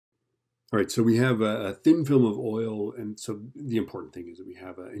All right, so we have a thin film of oil, and so the important thing is that we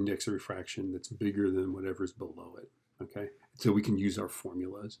have an index of refraction that's bigger than whatever's below it, okay? So we can use our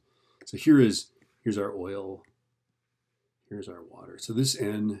formulas. So here's our oil, here's our water. So this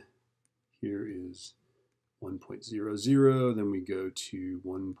N here is 1.00, then we go to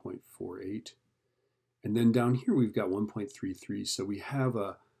 1.48, and then down here we've got 1.33, so we have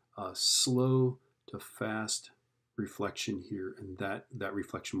a slow to fast reflection here, and that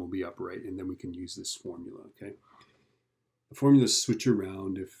reflection will be upright, and then we can use this formula, okay? The formulas switch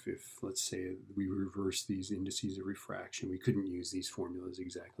around if let's say we reverse these indices of refraction. We couldn't use these formulas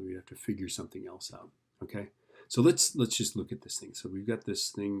exactly. We'd have to figure something else out, okay? So let's just look at this thing. So we've got this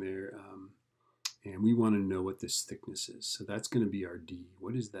thing there, and we want to know what this thickness is. So that's going to be our D.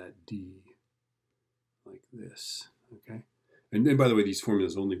 What is that D? Like this, okay? And then, by the way, these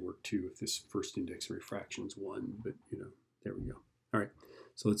formulas only work too if this first index of refraction is 1, but, you know, there we go. All right,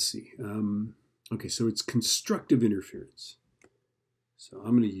 so let's see. Okay, so it's constructive interference. So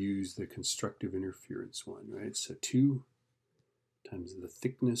I'm going to use the constructive interference one, right? So 2 times the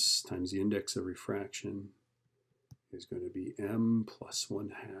thickness times the index of refraction is going to be m plus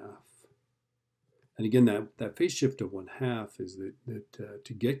 1/2. And again, that phase shift of 1/2 is that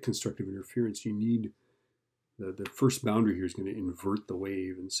to get constructive interference, you need the first boundary here is going to invert the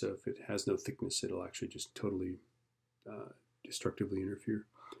wave, and so if it has no thickness, it'll actually just totally destructively interfere.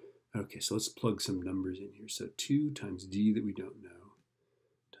 Okay, so let's plug some numbers in here. So 2 times D that we don't know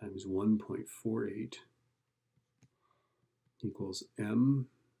times 1.48 equals m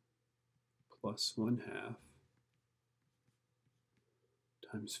plus 1/2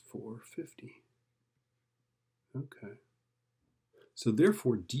 times 450. Okay, so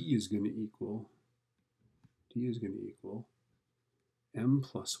therefore D is going to equal m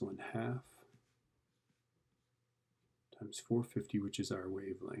plus 1/2 times 450, which is our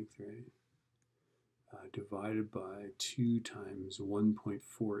wavelength, right? Divided by 2 times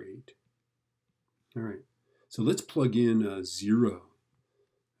 1.48. All right, so let's plug in 0.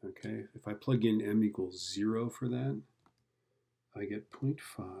 Okay, if I plug in m equals 0 for that, I get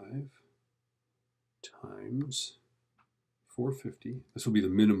 0.5 times 450. This will be the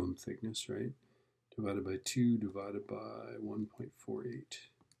minimum thickness, right? Divided by 2 divided by 1.48.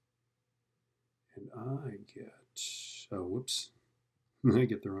 And I get, oh, whoops. I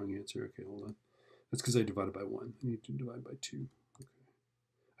get the wrong answer. Okay, hold on. That's because I divided by 1. I need to divide by 2. Okay.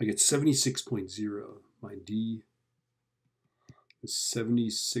 I get 76.0. My D is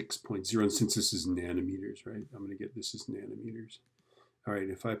 76.0. And since this is nanometers, right, I'm going to get this as nanometers. All right,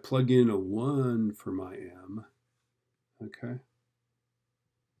 if I plug in a 1 for my M, okay,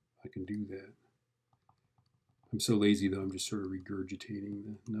 I can do that. I'm so lazy, though, I'm just sort of regurgitating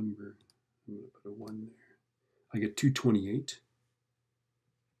the number. I'm going to put a 1 there. I get 228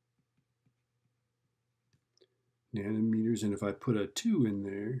 nanometers, and if I put a 2 in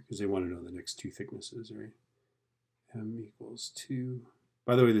there, because they want to know the next 2 thicknesses, right? M equals 2.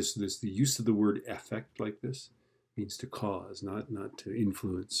 By the way, the use of the word affect like this means to cause, not to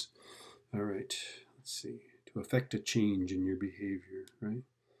influence. All right, let's see. To affect a change in your behavior, right?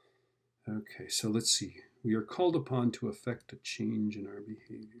 Okay, so let's see. We are called upon to affect a change in our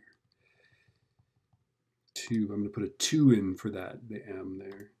behavior. 2, I'm going to put a 2 in for that, the M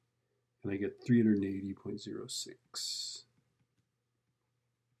there, and I get 380.06.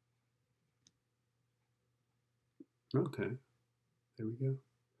 Okay, there we go.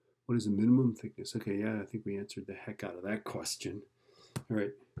 What is the minimum thickness? Okay, yeah, I think we answered the heck out of that question. All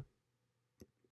right.